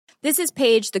This is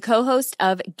Paige, the co-host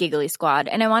of Giggly Squad,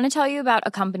 and I want to tell you about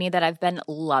a company that I've been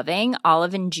loving,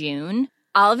 Olive & June.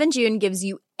 Olive & June gives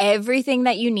you everything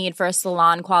that you need for a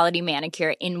salon-quality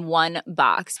manicure in one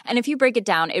box. And if you break it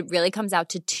down, it really comes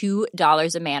out to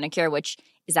 $2 a manicure, which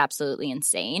is absolutely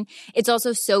insane. It's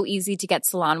also so easy to get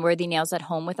salon-worthy nails at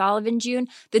home with Olive & June.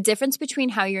 The difference between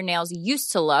how your nails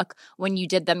used to look when you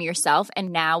did them yourself and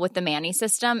now with the Mani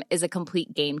system is a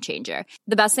complete game changer.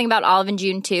 The best thing about Olive &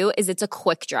 June, too, is it's a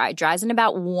quick dry. Dries in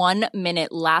about 1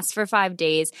 minute, lasts for 5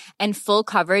 days, and full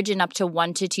coverage in up to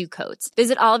 1 to 2 coats.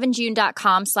 Visit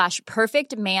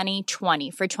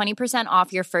oliveandjune.com/perfectmani20 for 20%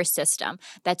 off your first system.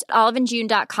 That's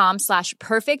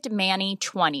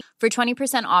oliveandjune.com/perfectmani20 for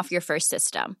 20% off your first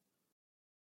system.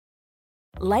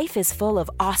 Life is full of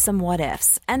awesome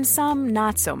what-ifs, and some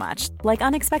not so much, like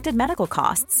unexpected medical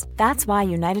costs. That's why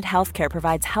United Healthcare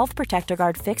provides Health Protector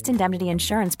Guard fixed indemnity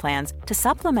insurance plans to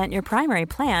supplement your primary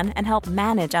plan and help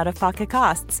manage out-of-pocket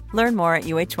costs. Learn more at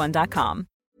uh1.com.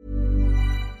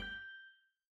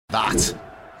 That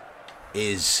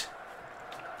is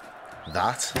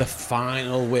that. The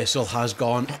final whistle has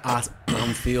gone at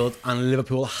Anfield, and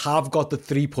Liverpool have got the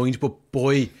 3 points, but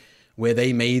boy, were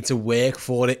they made to work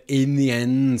for it in the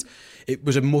end. It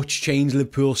was a much changed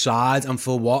Liverpool side, and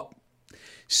for what?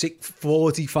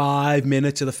 45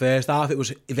 minutes of the first half, it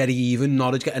was very even.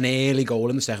 Norwich get an early goal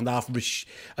in the second half,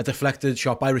 a deflected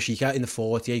shot by Rashika in the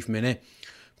 48th minute,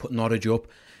 put Norwich up.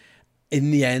 In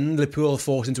the end, Liverpool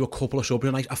forced into a couple of subs,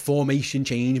 and a formation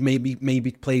change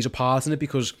maybe plays a part in it,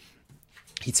 because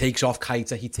he takes off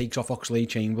Keita, he takes off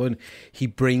Oxlade-Chamberlain, he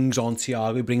brings on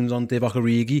Thiago, he brings on Divock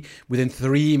Origi. Within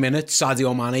 3 minutes,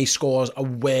 Sadio Mane scores a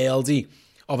worldie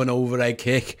of an overhead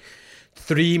kick.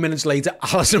 3 minutes later,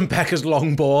 Alisson Becker's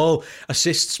long ball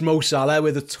assists Mo Salah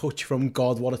with a touch from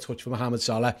God. What a touch from Mohamed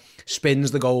Salah.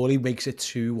 Spins the goalie, makes it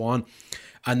 2-1.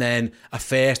 And then a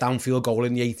first Anfield goal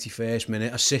in the 81st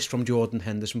minute. Assist from Jordan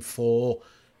Henderson for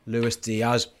Luis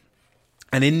Diaz.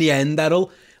 And in the end,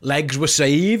 Errol, legs were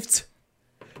saved.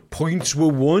 Points were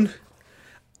won.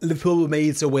 Liverpool were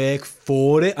made to work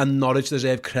for it, and Norwich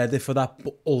deserve credit for that.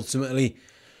 But ultimately,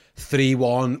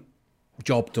 3-1,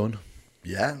 job done.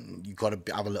 Yeah, you've got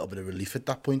to have a little bit of relief at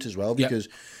that point as well, because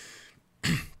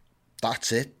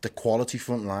that's it. The quality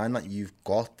front line that you've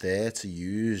got there to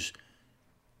use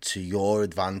to your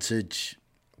advantage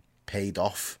paid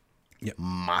off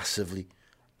massively.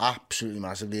 Absolutely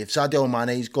massively. If Sadio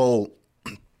Mane's goal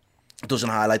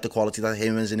doesn't highlight the quality that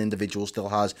him as an individual still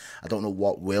has, I don't know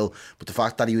what will. But the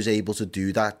fact that he was able to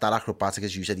do that acrobatic,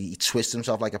 as you said, he twists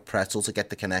himself like a pretzel to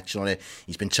get the connection on it.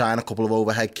 He's been trying a couple of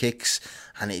overhead kicks,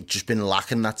 and it just been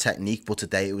lacking that technique. But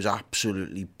today it was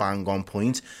absolutely bang on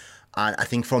point. And I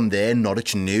think from there,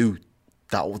 Norwich knew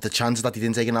that the chances that he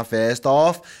didn't take in that first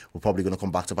half were probably going to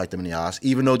come back to bite them in the arse.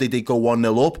 Even though they did go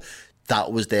 1-0 up,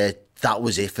 that was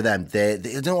it for them. I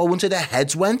wouldn't say their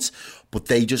heads went, but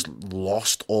they just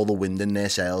lost all the wind in their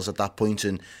sails at that point,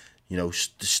 and the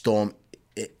storm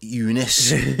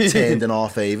Eunice turned in our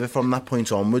favour from that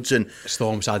point onwards. And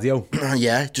Storm Sadio,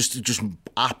 just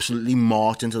absolutely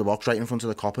marched into the box right in front of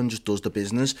the cop and just does the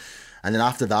business. And then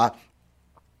after that,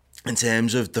 in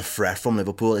terms of the threat from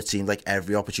Liverpool, it seemed like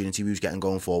every opportunity we was getting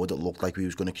going forward, it looked like we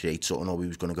was going to create something, or we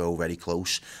was going to go very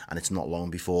close. And it's not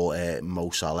long before Mo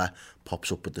Salah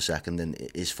pops up with the second, and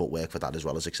his footwork for that as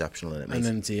well is exceptional. Isn't it, mate? And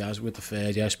then Diaz with the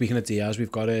third. Yeah, speaking of Diaz,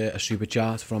 we've got a super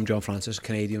chat from John Francis,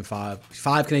 Canadian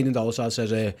 $5 Canadian dollars. So it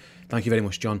says, thank you very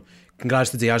much, John. Congrats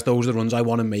to Diaz, those are the runs I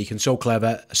want to make, and so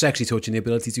clever, a sexy touch and the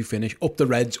ability to finish. Up the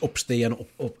Reds, up Stay and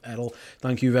up Errol.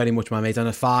 Thank you very much, my mate. And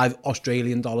a $5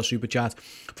 Australian super chat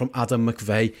from Adam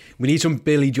McVeigh. We need some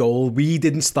Billy Joel. We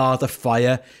didn't start a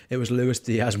fire. It was Luis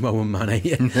Diaz, Mo and Mane.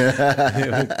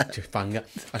 Just banger.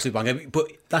 Absolutely banger.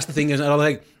 But that's the thing, isn't it?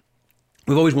 Like,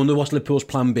 we've always wondered what's Liverpool's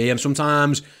plan B, and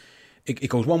sometimes it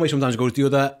goes one way, sometimes it goes the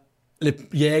other.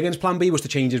 Jurgen's plan B was to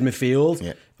change his midfield.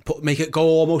 Yeah. Make it go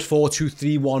almost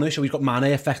 4-2-3-1ish, so he's got Mane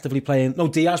effectively playing. No,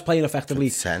 Diaz playing effectively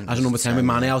as a number 10 with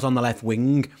Mane out on the left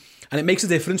wing, and it makes a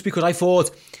difference, because I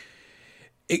thought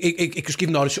it just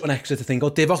gives Norwich an extra to think.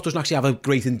 Divock doesn't actually have a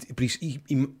great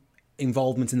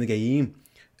involvement in the game,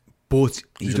 but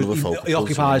he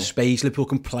occupies space. Liverpool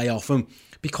can play off him,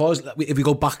 because if we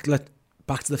go back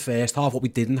to the first half, what we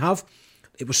didn't have.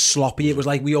 It was sloppy. It was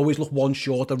like we always looked one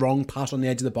short, the wrong pass on the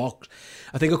edge of the box.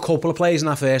 I think a couple of players in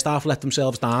that first half let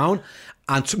themselves down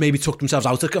and maybe took themselves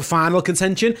out of final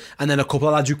contention, and then a couple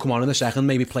of lads who come on in the second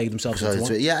maybe played themselves into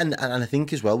one. Yeah, and I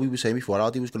think as well, we were saying before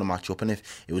how he was going to match up, and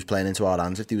if it was playing into our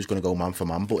hands, if he was going to go man for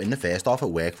man. But in the first half, it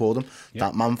worked for them. Yeah.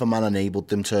 That man for man enabled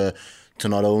them to to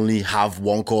not only have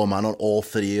one core man on all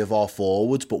three of our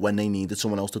forwards, but when they needed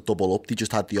someone else to double up, they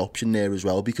just had the option there as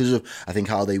well, because of, I think,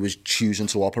 how they was choosing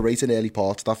to operate in early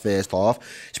parts of that first half,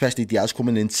 especially Diaz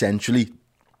coming in centrally.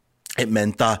 It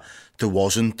meant that there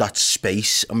wasn't that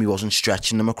space and we wasn't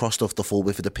stretching them across the full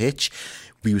width of the pitch.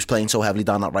 We was playing so heavily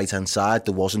down that right-hand side,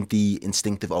 there wasn't the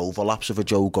instinctive overlaps of a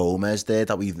Joe Gomez there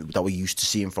that we used to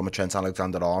seeing from a Trent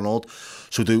Alexander-Arnold.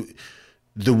 So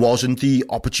there wasn't the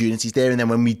opportunities there, and then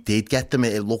when we did get them,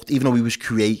 it looked, even though we was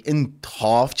creating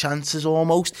half chances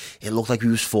almost, it looked like we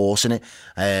was forcing it,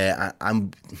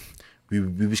 and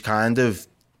we was kind of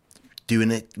doing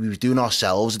it. We was doing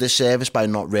ourselves a disservice by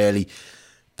not really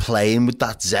playing with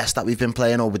that zest that we've been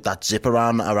playing, or with that zip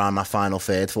around that final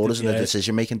third for us, and the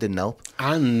decision making didn't help.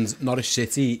 And Norwich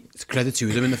City, credit to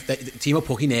them, and the team of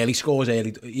Pucky nearly scores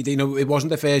early. You know, it wasn't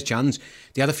their first chance.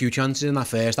 They had a few chances in that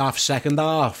first half. Second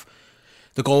half,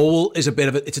 the goal is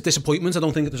it's a disappointment. I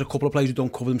don't think there's a couple of players who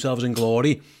don't cover themselves in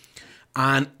glory,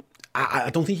 and I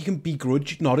don't think you can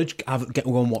begrudge Norwich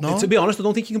getting going. No. To be honest, I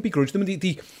don't think you can begrudge them.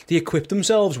 They equipped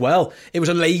themselves well. It was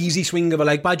a lazy swing of a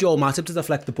leg by Joel Matip to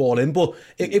deflect the ball in, but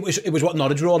it was what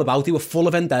Norwich were all about. They were full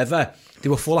of endeavour. They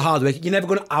were full of hard work. You're never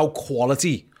going to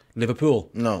out-quality Liverpool.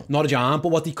 No. Norwich aren't, but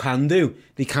what they can do,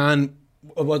 they can,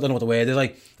 I don't know what the word is,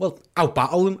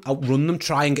 out-battle them, outrun them,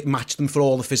 try and match them for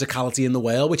all the physicality in the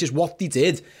world, which is what they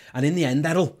did. And in the end,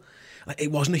 Errol,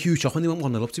 it wasn't a huge shock when they went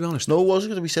 1-0 up, to be honest. No, it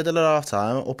wasn't, because we said it at half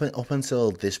time. Up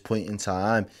until this point in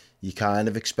time, you kind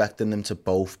of expecting them to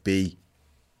both be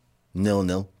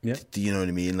 0-0. Yeah. Do you know what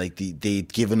I mean? Like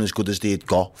they'd given as good as they'd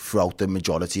got throughout the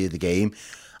majority of the game,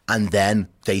 and then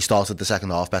they started the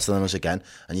second half better than us again.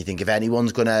 And you think, if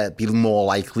anyone's going to be more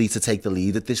likely to take the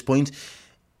lead at this point,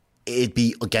 it'd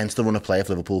be against the run of play if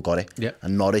Liverpool got it. Yeah.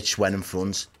 And Norwich went in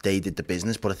front, they did the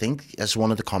business. But I think, as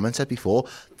one of the comments said before,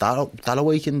 that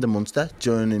awakened the Munster. Do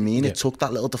you know what I mean? Yeah. It took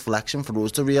that little deflection for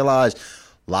us to realise,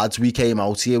 lads, we came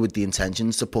out here with the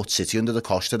intentions to put City under the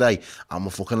cosh today, and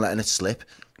we're fucking letting it slip.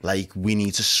 Like, we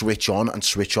need to switch on, and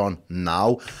switch on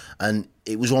now. And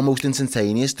it was almost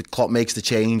instantaneous. The Klopp makes the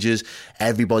changes.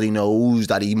 Everybody knows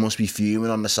that he must be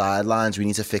fuming on the sidelines. We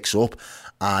need to fix up.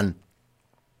 And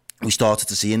we started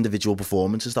to see individual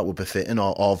performances that were befitting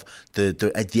of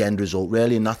the end result,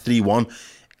 really. And that 3-1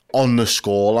 on the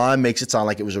scoreline makes it sound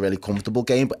like it was a really comfortable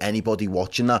game, but anybody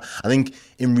watching that, I think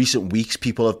in recent weeks,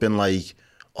 people have been like,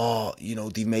 oh, you know,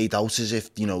 they've made out as if,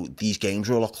 you know, these games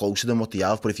were a lot closer than what they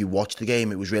have. But if you watch the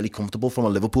game, it was really comfortable from a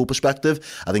Liverpool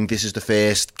perspective. I think this is the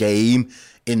first game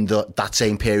in that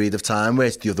same period of time where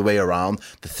it's the other way around.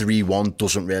 The 3-1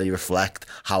 doesn't really reflect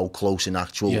how close in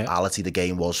actuality the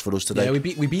game was for us today. Yeah,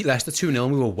 we beat Leicester 2-0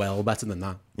 and we were well better than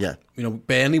that. Yeah. You know,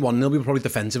 Burnley 1-0, we were probably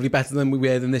defensively better than we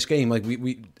were in this game. Like,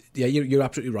 you're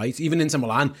absolutely right. Even into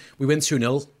Milan, we win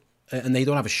 2-0 and they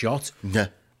don't have a shot. Yeah.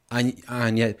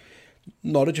 And yet,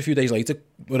 Norwich a few days later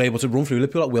were able to run through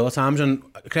Liverpool at will at times. And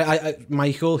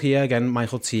Michael here again,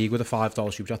 Michael Teague with a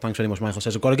 $5 super chat. Thanks very much, Michael.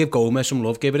 Says, I've got to give Gomez some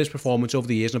love. Given his performance over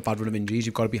the years and a bad run of injuries,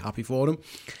 you've got to be happy for him.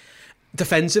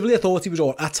 Defensively, I thought he was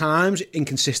at times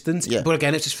inconsistent. Yeah. But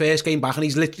again, it's his first game back, and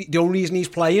he's literally the only reason he's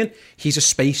playing. He's a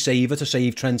space saver to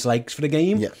save Trent's legs for the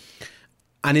game. Yeah.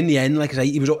 And in the end, like I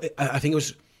say, I think it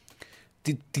was.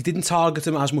 They didn't target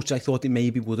him as much as I thought they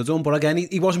maybe would have done. But again,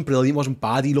 he wasn't brilliant, wasn't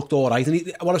bad. He looked all right.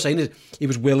 And what I'm saying is, he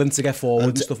was willing to get forward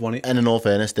and stuff, wasn't he? And in all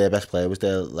fairness, their best player was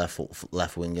their left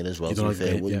winger as well.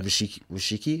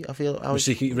 Rashiki, I feel.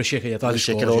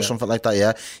 Rashiki or something like that,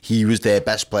 yeah. He was their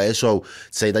best player. So to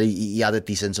say that he had a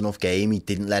decent enough game, he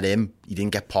didn't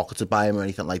get pocketed by him or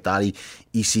anything like that.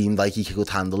 He seemed like he could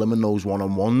handle him in those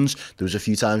one-on-ones. There was a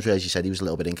few times where, as you said, he was a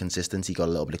little bit inconsistent. He got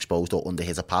a little bit exposed or under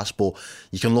hit a pass. But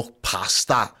you can look past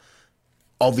that.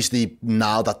 Obviously,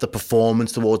 now that the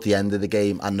performance towards the end of the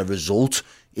game and the result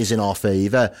is in our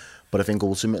favour, but I think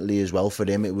ultimately as well for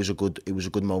him, it was a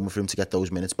good moment for him to get those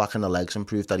minutes back in the legs and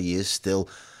prove that he is still,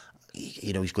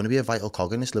 you know, he's going to be a vital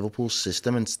cog in this Liverpool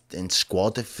system and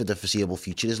squad for the foreseeable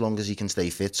future as long as he can stay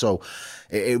fit. So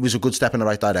it was a good step in the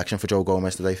right direction for Joe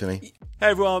Gomez today for me. Hey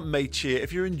everyone, Mate here.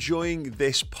 If you're enjoying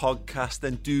this podcast,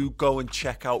 then do go and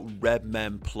check out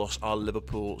Redmen Plus, our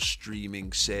Liverpool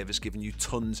streaming service, giving you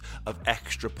tons of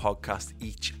extra podcasts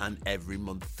each and every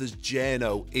month. There's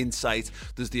Journo, Insight,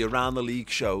 there's the Around the League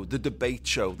show, the debate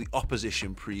show, the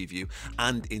opposition preview,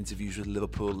 and interviews with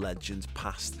Liverpool legends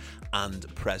past and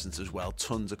present as well.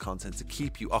 Tons of content to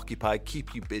keep you occupied,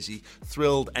 keep you busy,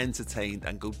 thrilled, entertained,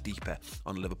 and go deeper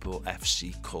on Liverpool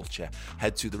FC culture.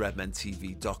 Head to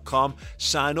theredmentv.com,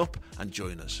 sign up and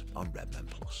join us on Redmen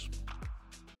Plus.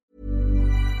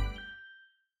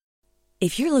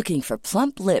 If you're looking for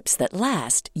plump lips that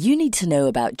last, you need to know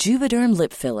about Juvederm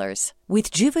lip fillers.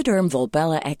 With Juvederm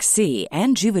Volbella XC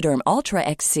and Juvederm Ultra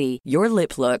XC, your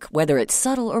lip look, whether it's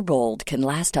subtle or bold, can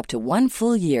last up to 1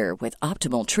 full year with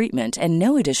optimal treatment and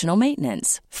no additional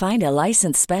maintenance. Find a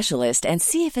licensed specialist and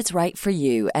see if it's right for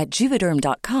you at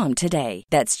Juvederm.com today.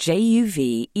 That's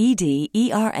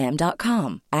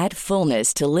JUVEDERM.com. Add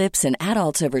fullness to lips in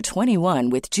adults over 21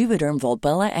 with Juvederm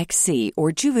Volbella XC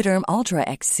or Juvederm Ultra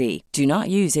XC. Do not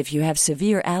use if you have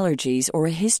severe allergies or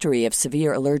a history of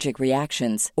severe allergic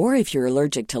reactions, or if you're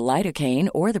allergic to lidocaine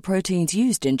or the proteins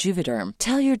used in Juvederm.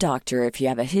 Tell your doctor if you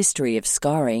have a history of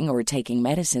scarring or taking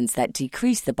medicines that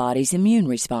decrease the body's immune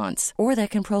response or that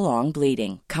can prolong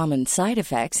bleeding. Common side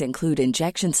effects include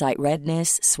injection site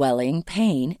redness, swelling,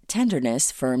 pain,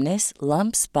 tenderness, firmness,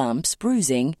 lumps, bumps,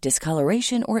 bruising,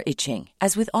 discoloration, or itching.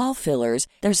 As with all fillers,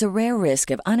 there's a rare risk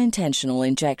of unintentional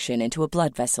injection into a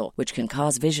blood vessel, which can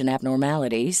cause vision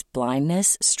abnormalities,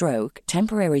 blindness, stroke,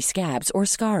 temporary scabs, or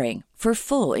scarring. For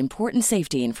full, important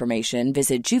safety information,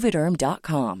 visit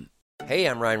Juvederm.com. Hey,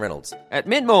 I'm Ryan Reynolds. At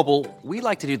Mint Mobile, we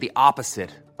like to do the opposite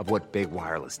of what Big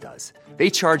Wireless does. They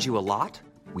charge you a lot,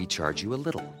 we charge you a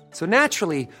little. So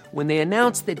naturally, when they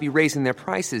announced they'd be raising their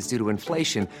prices due to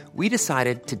inflation, we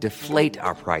decided to deflate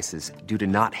our prices due to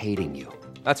not hating you.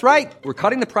 That's right. We're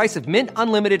cutting the price of Mint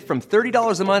Unlimited from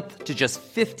 $30 a month to just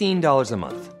 $15 a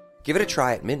month. Give it a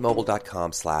try at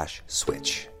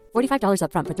mintmobile.com/switch. $45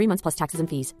 up front for 3 months plus taxes and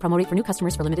fees. Promo rate for new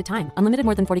customers for limited time. Unlimited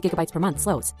more than 40 gigabytes per month.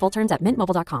 Slows full terms at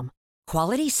mintmobile.com.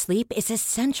 Quality sleep is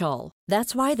essential.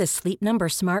 That's why the Sleep Number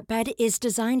Smart Bed is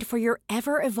designed for your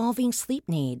ever-evolving sleep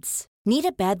needs. Need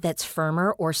a bed that's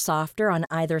firmer or softer on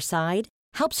either side?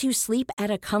 Helps you sleep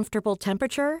at a comfortable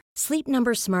temperature? Sleep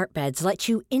Number Smart Beds let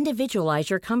you individualize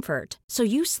your comfort, so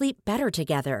you sleep better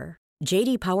together.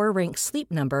 J.D. Power ranks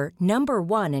Sleep Number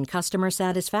 #1 in customer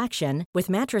satisfaction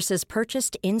with mattresses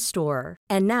purchased in-store.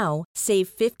 And now, save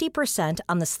 50%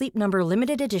 on the Sleep Number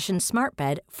Limited Edition Smart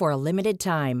Bed for a limited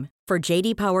time. For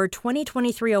J.D. Power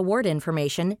 2023 award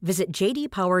information, visit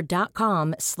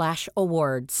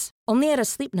jdpower.com/awards. Only at a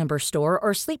Sleep Number store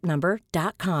or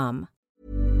sleepnumber.com.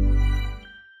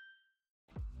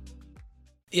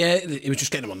 Yeah, it was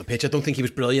just getting him on the pitch. I don't think he was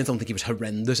brilliant. I don't think he was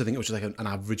horrendous. I think it was just like an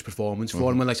average performance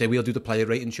for him. And like I say, we'll do the player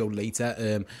rating show later.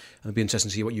 And it'll be interesting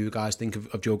to see what you guys think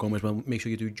of Joe Gomez. Well, make sure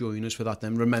you do join us for that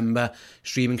then. Remember,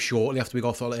 streaming shortly after we go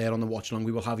off air on the watch along,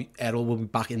 we will have Errol will be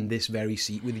back in this very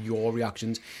seat with your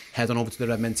reactions. Head on over to the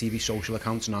Redmen TV social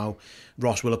accounts now.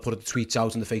 Ross will have put the tweets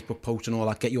out and the Facebook posts and all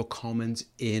that. Get your comments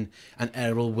in, and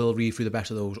Errol will read through the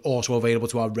best of those. Also available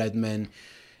to our Redmen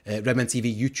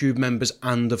TV YouTube members,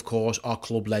 and of course our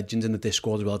club legends in the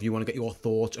Discord as well. If you want to get your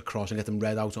thoughts across and get them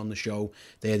read out on the show,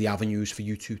 they're the avenues for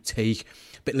you to take.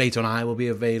 A bit later on, I will be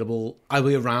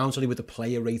around with the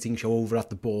player rating show over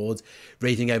at the board,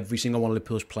 rating every single one of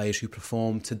Liverpool's players who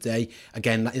performed today.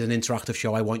 Again, that is an interactive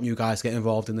show. I want you guys to get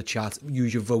involved in the chat,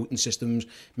 use your voting systems,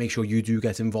 make sure you do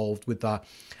get involved with that.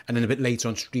 And then a bit later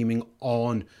on, streaming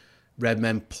on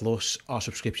Redmen Plus, our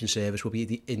subscription service, will be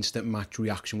the instant match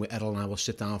reaction where Errol and I will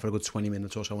sit down for a good 20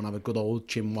 minutes or so and have a good old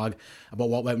chinwag about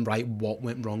what went right, what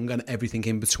went wrong, and everything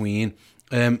in between.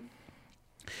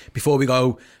 Before we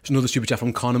go, there's another super chat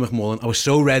from Connor McMullen. I was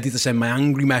so ready to send my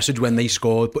angry message when they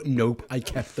scored, but nope, I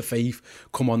kept the faith.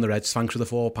 Come on the Reds. Thanks for the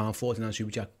 £4.49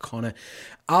 super chat, Connor.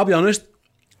 I'll be honest,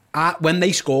 when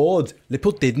they scored,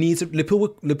 Liverpool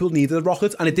needed a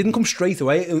rocket, and it didn't come straight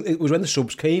away. It was when the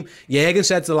subs came. Jürgen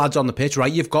said to the lads on the pitch,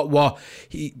 right, you've got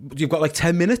like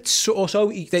 10 minutes or so.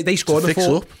 They scored in the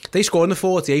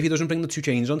 48th. He doesn't bring the two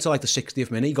changes on until like the 60th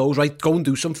minute. He goes, right, go and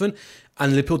do something,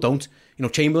 and Liverpool don't. You know,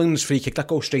 Chamberlain's free kick that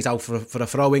goes straight out for a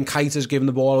throw in. Keita's giving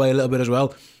the ball away a little bit as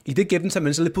well. He did give them 10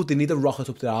 minutes. Liverpool didn't need a rocket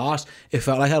up their arse. It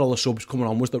felt like all the subs coming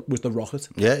on was the rocket.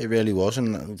 Yeah, it really was,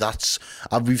 and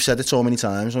we've said it so many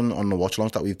times on the watch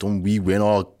alongs that we've done. We win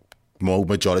our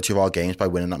majority of our games by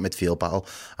winning that midfield battle,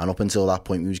 and up until that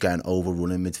point we was getting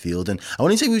overrun in midfield. And I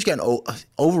wouldn't say we was getting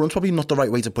overrun, probably not the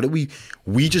right way to put it.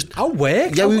 We just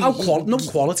outworked. Yeah, no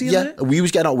quality in there. We was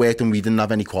getting outworked and we didn't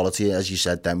have any quality, as you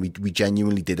said. Then we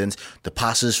genuinely didn't. The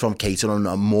passes from Keita on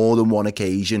more than one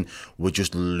occasion were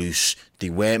just loose. They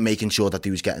weren't making sure that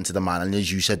they was getting to the man. And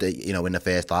as you said, you know, in the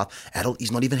first half, Errol,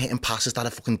 he's not even hitting passes that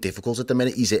are fucking difficult at the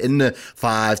minute. He's hitting the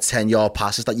 5-10 yard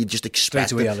passes that you just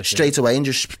expect straight away and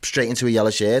just straight into a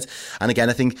yellow shirt. And again,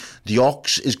 I think the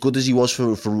Ox, as good as he was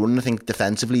for running, I think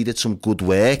defensively he did some good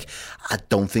work. I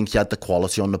don't think he had the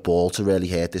quality on the ball to really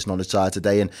hurt this Norwich side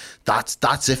today. And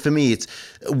that's it for me. It's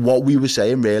what we were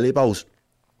saying really about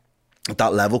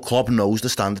that level. Klopp knows the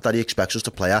standard that he expects us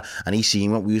to play at, and he's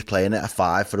seen what we was playing at a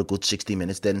 5 for a good 60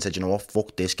 minutes there and said, you know what,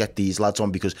 fuck this, get these lads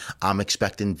on, because I'm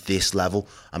expecting this level.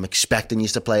 I'm expecting you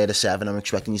to play at a 7, I'm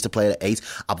expecting you to play at 8.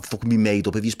 I'll fucking be made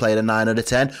up if he's playing at a 9 or a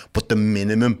 10, but the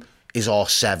minimum is our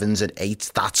 7s and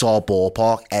 8s. That's our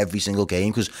ballpark every single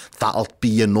game, because that'll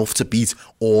be enough to beat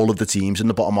all of the teams in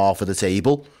the bottom half of the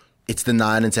table. It's the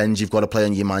 9 and 10s you've got to play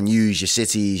on your Man U's, your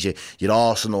Cities, your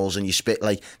Arsenals, and your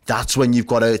like, that's when you've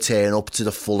got to turn up to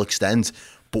the full extent.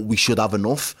 But we should have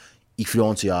enough. He threw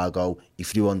on Thiago, he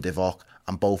threw on Divock,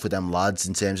 and both of them lads,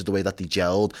 in terms of the way that they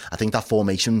gelled, I think that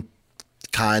formation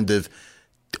kind of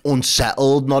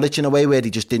unsettled Norwich in a way where they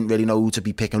just didn't really know who to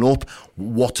be picking up,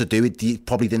 what to do. They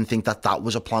probably didn't think that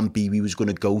was a plan B we was going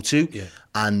to go to,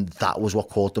 and that was what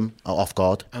caught them off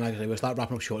guard. And like I say, we'll start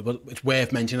wrapping up shortly, but it's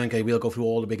worth mentioning, okay, we'll go through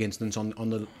all the big incidents on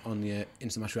the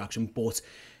instant match reaction, but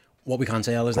what we can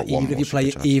say, Al, is that even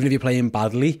if you're playing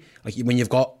badly, like when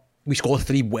we scored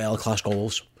 3 world-class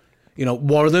goals, you know,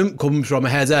 one of them comes from a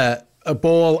header, a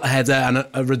ball, a header, and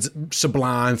a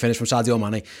sublime finish from Sadio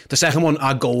Mane. The second one,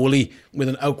 our goalie, with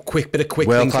a quick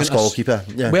world-class goalkeeper.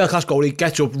 Yeah. World-class goalie,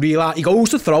 gets up, he goes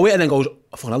to throw it and then goes, oh,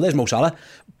 fucking hell, there's Mo Salah.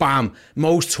 Bam.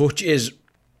 Mo's touch is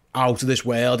out of this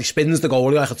world. He spins the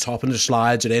goalie like a top and just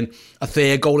slides it in. A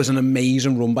third goal is an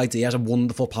amazing run by Diaz, a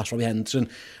wonderful pass from Henderson,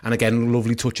 and again,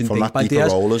 lovely touch and deep by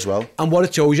Diaz. Roll as well. And what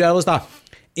it shows you is that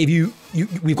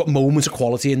if we've got moments of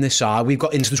quality in this side. We've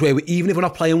got instances where even if we're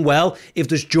not playing well, if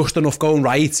there's just enough going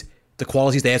right, the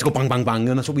quality's there to go bang, bang, bang.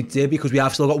 And that's what we did, because we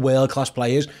have still got world-class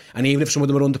players. And even if some of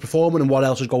them are underperforming and what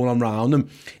else is going on around them,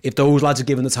 if those lads are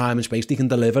given the time and space, they can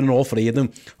deliver. And all three of the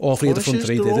front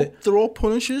three did it. They're all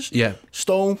punishers. Yeah.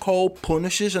 Stone cold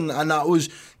punishers. And that was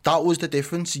the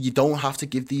difference. You don't have to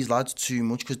give these lads too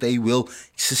much, because they will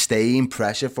sustain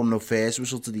pressure from the first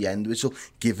whistle to the end whistle,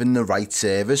 given the right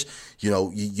service. You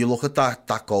know, you look at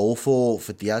that goal for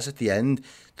Diaz at the end.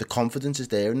 The confidence is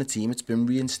there in the team. It's been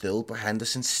reinstilled, but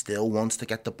Henderson still wants to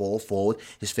get the ball forward.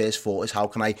 His first thought is, how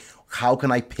can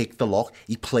I pick the lock?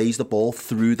 He plays the ball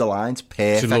through the lines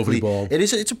perfectly. It's a lovely ball.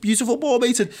 It's a beautiful ball,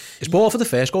 mate. His ball for the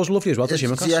first goal is lovely as well to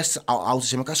Tsimikas. Yes, out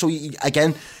to Tsimikas. So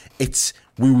again,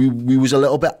 we was a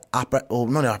little bit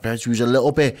we was a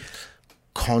little bit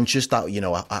conscious that, you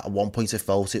know, at one point it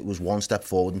felt it was one step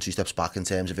forward and 2 steps back in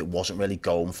terms of it wasn't really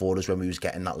going for us when we was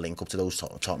getting that link up to those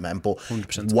top men. But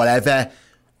 100%.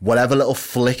 Whatever little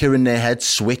flicker in their head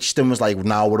switched and was like,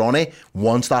 now we're on it.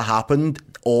 Once that happened,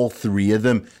 all 3 of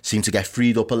them seemed to get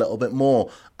freed up a little bit more,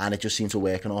 and it just seemed to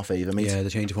work in our favour, mate. Yeah, the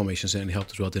change of formation certainly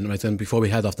helped as well, didn't it? And before we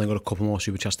head off, then got a couple more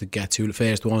super chats to get to. The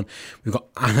first one, we've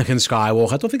got Anakin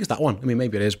Skywalker. I don't think it's that one. I mean,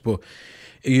 maybe it is, but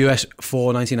US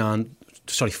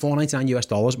 $4.99 US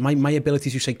dollars. My ability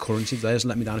to say currency today has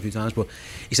let me down a few times, but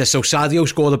he says, so Sadio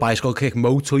scored a bicycle kick,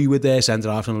 Mo toy with their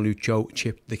centre-half, and Lucho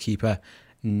chipped the keeper.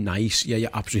 Nice. Yeah, you're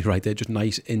absolutely right there. Just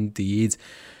nice indeed.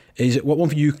 Is it what one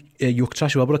for you,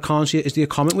 Trash? Well, but I can't see it. Is there a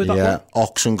comment with that one? Yeah,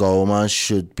 Ox and Gomez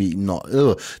should be not.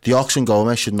 The Ox and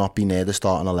Gomez should not be near the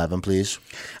starting 11, please.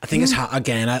 I think it's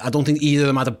again. I don't think either of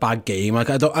them had a bad game. Like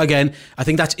I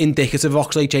think that's indicative of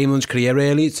Oxlade-Chamberlain's career.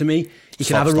 Really, to me, he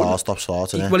can have a run. Stop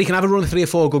start. Well, he can have a run of 3 or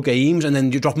 4 good games, and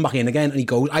then you drop him back in again, and he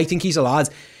goes. I think he's a lad.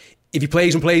 If he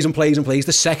plays and plays and plays and plays,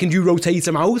 the second you rotate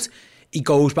him out, he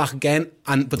goes back again,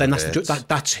 but then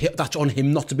that's on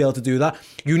him not to be able to do that.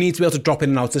 You need to be able to drop in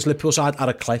and out this Liverpool side at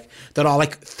a click. There are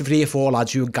like 3 or 4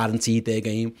 lads who are guaranteed their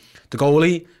game. The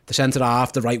goalie, the centre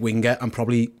half, the right winger, and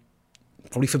probably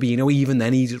Fabinho. Even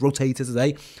then, he's rotated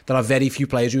today. There are very few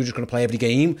players who are just going to play every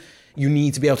game. You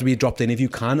need to be able to be dropped in if you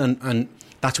can, and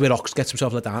that's where Ox gets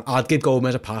himself let down. I'd give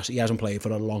Gomez a pass. He hasn't played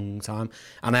for a long time,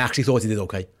 and I actually thought he did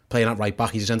okay playing at right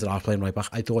back. He's a centre half playing right back.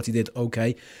 I thought he did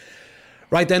okay.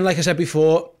 Right then, like I said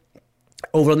before,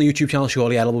 over on the YouTube channel,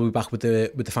 shortly, Ella will be back with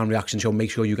the fan reaction show. Make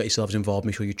sure you get yourselves involved.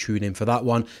 Make sure you tune in for that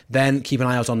one. Then keep an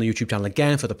eye out on the YouTube channel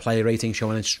again for the player rating show,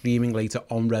 and then streaming later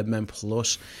on Redmen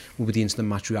Plus will be the instant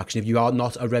match reaction. If you are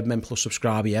not a Redmen Plus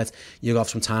subscriber yet, you'll have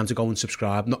some time to go and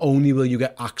subscribe. Not only will you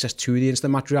get access to the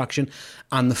instant match reaction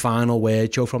and the final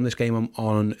word show from this game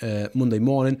on Monday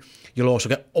morning, you'll also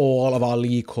get all of our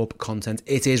League Cup content.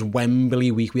 It is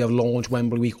Wembley week. We have launched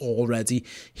Wembley week already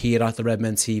here at the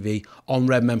Redmen TV on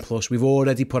Redmen Plus. We've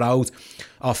already put out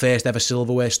our first ever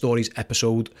Silverware Stories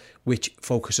episode, which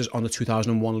focuses on the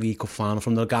 2001 League Cup final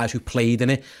from the guys who played in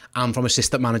it and from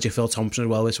assistant manager Phil Thompson as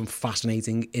well, with some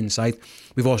fascinating insight.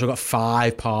 We've also got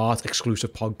 5-part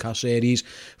exclusive podcast series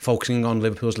focusing on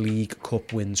Liverpool's League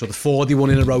Cup wins. So the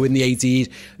 41 in a row in the 80s,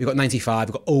 we've got 95,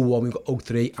 we've got 01, we've got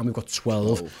 03, and we've got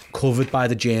 12 covered by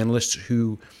the journalists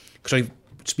who... Sorry,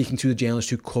 speaking to the journalists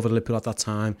who covered Liverpool at that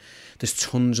time. There's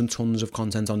tons and tons of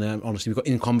content on there. Honestly, we got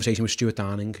in conversation with Stuart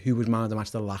Downing, who was man of the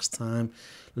match the last time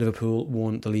Liverpool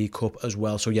won the League Cup as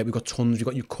well. So yeah, we've got tons. We've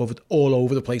got you covered all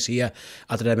over the place here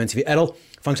at the Red Men TV. Errol,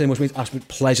 thanks very much, mate. It's been a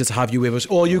pleasure to have you with us.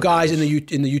 All you guys in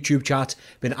the YouTube chat,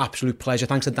 been an absolute pleasure.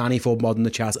 Thanks to Danny for modding the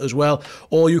chat as well.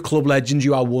 All you club legends,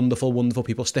 you are wonderful, wonderful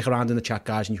people. Stick around in the chat,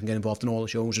 guys, and you can get involved in all the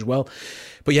shows as well.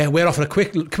 But yeah, we're off for a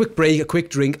quick break, a quick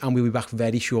drink, and we'll be back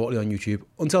very shortly on YouTube.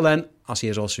 Until then, I'll see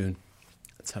you all soon.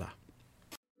 Ta-ra.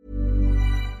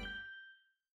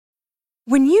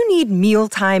 When you need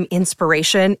mealtime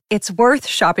inspiration, it's worth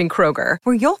shopping Kroger,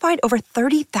 where you'll find over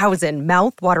 30,000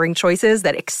 mouth-watering choices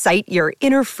that excite your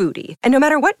inner foodie. And no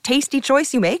matter what tasty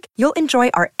choice you make, you'll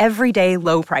enjoy our everyday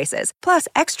low prices, plus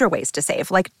extra ways to save,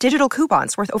 like digital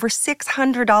coupons worth over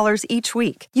 $600 each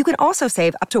week. You can also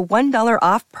save up to $1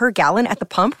 off per gallon at the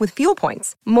pump with fuel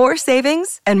points. More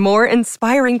savings and more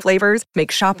inspiring flavors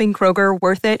make shopping Kroger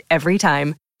worth it every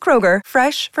time. Kroger,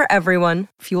 fresh for everyone.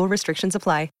 Fuel restrictions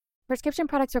apply. Prescription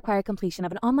products require completion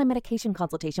of an online medication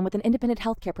consultation with an independent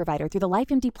healthcare provider through the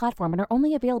LifeMD platform and are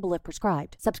only available if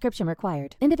prescribed. Subscription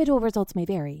required. Individual results may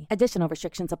vary. Additional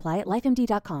restrictions apply at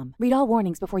lifemd.com. Read all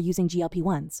warnings before using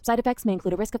GLP-1s. Side effects may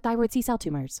include a risk of thyroid C-cell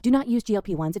tumors. Do not use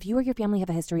GLP-1s if you or your family have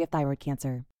a history of thyroid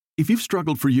cancer. If you've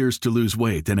struggled for years to lose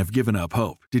weight and have given up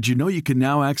hope, did you know you can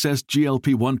now access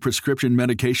GLP-1 prescription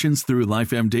medications through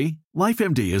LifeMD?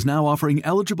 LifeMD is now offering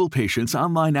eligible patients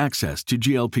online access to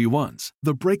GLP-1s,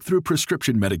 the breakthrough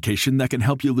prescription medication that can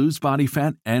help you lose body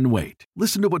fat and weight.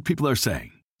 Listen to what people are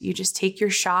saying. You just take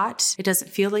your shot. It doesn't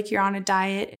feel like you're on a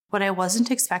diet. What I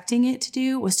wasn't expecting it to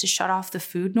do was to shut off the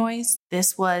food noise.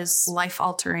 This was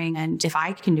life-altering, and if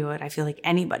I can do it, I feel like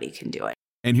anybody can do it.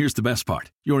 And here's the best part.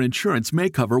 Your insurance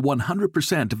may cover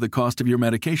 100% of the cost of your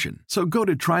medication. So go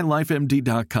to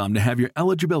trylifemd.com to have your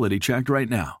eligibility checked right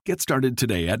now. Get started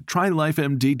today at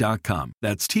trylifemd.com.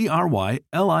 That's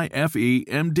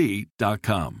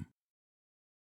TRYLIFEMD.com.